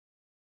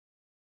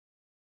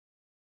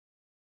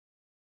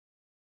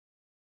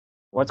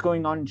What's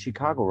going on in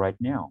Chicago right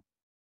now?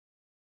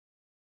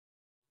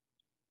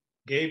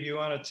 Gabe, you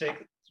want to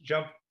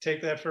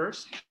take that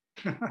first?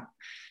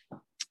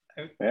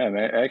 Yeah,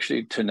 man,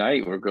 actually,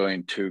 tonight we're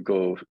going to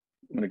go.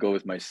 I'm going to go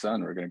with my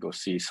son. We're going to go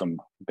see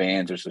some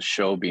bands. There's a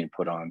show being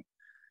put on.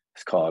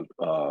 It's called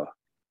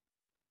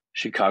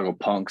Chicago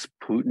Punks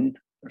Putin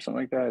or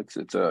something like that.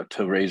 It's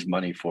to raise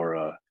money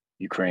for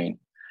Ukraine,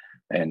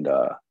 and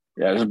yeah,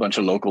 there's a bunch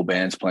of local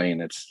bands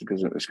playing. It's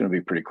because it's going to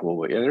be pretty cool.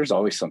 But yeah, there's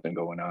always something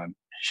going on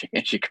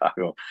in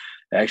Chicago.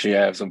 Actually,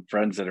 I have some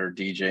friends that are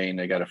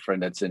DJing. I got a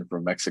friend that's in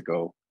from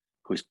Mexico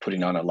who's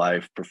putting on a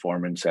live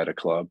performance at a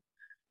club,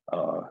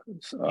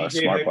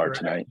 Smart Bar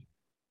tonight.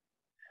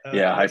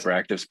 Yeah,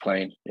 Hyperactive's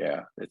playing.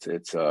 Yeah,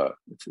 it's so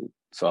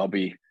I'll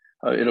be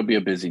it'll be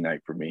a busy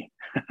night for me.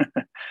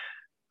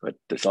 But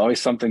there's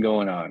always something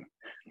going on.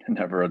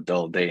 Never a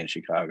dull day in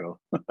Chicago.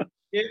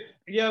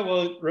 Yeah,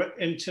 well,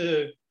 and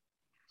to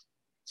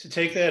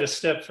take that a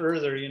step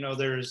further,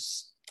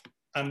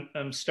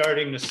 I'm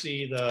starting to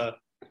see the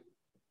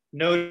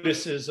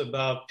notices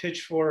about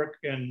Pitchfork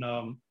and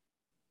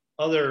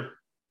other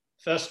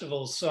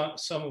festivals,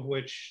 some of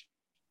which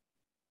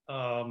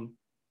have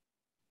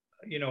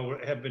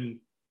been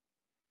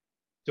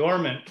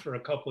dormant for a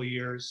couple of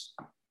years.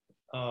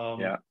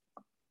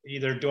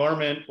 Either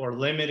dormant or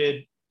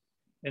limited.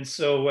 And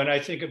so when I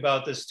think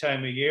about this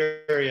time of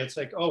year, it's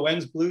like, oh,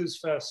 when's Blues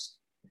Fest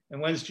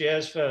and when's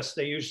Jazz Fest?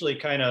 They usually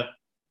kind of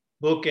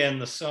bookend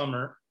the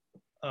summer.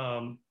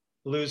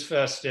 Blues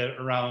Fest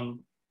around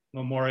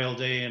Memorial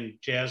Day and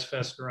Jazz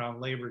Fest around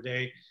Labor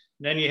Day.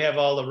 And then you have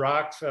all the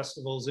rock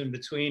festivals in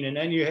between. And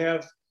then you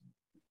have,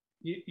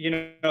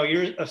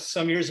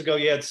 some years ago,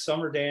 you had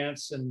Summer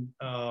Dance and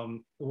the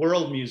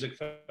World Music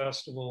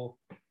Festival.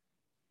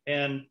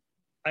 And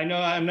I know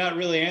I'm not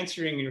really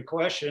answering your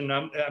question.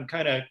 I'm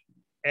kind of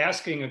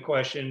asking a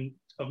question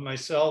of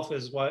myself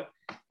is what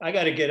I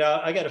got to get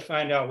out. I got to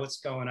find out what's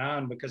going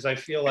on because I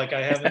feel like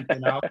I haven't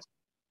been out.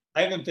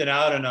 I haven't been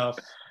out enough,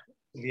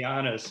 to be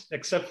honest,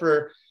 except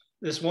for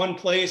this one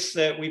place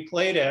that we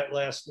played at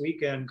last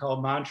weekend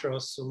called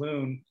Montrose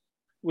Saloon,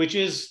 which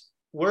is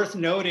worth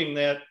noting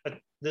that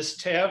this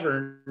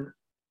tavern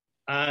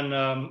on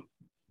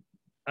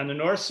the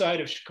north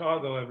side of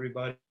Chicago,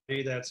 everybody,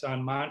 that's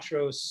on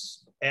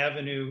Montrose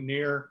Avenue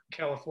near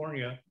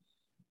California.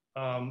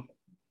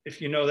 If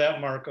you know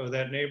that, Marco,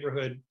 that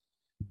neighborhood,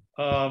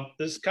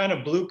 this kind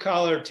of blue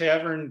collar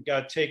tavern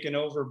got taken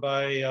over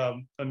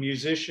by a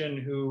musician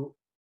who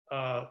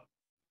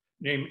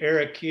named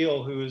Eric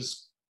Keel,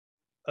 who's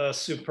a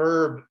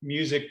superb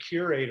music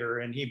curator,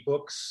 and he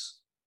books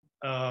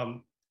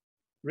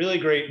really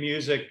great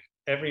music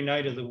every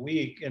night of the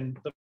week. And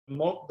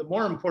the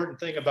more important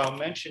thing about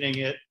mentioning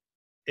it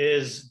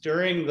is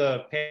during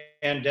the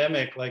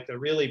pandemic, like the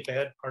really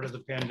bad part of the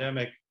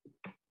pandemic,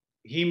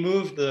 he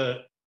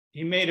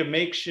made a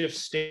makeshift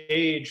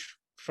stage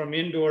from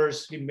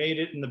indoors. He made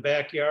it in the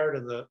backyard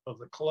of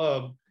the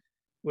club,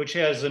 which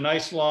has a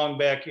nice long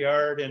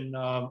backyard and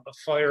a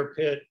fire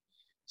pit.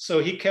 So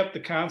he kept the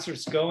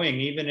concerts going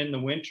even in the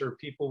winter.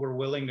 People were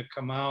willing to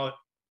come out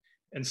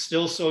and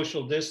still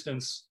social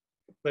distance,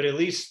 but at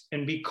least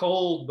and be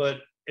cold,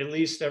 but at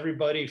least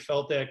everybody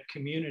felt that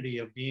community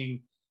of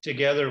being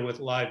together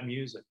with live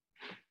music.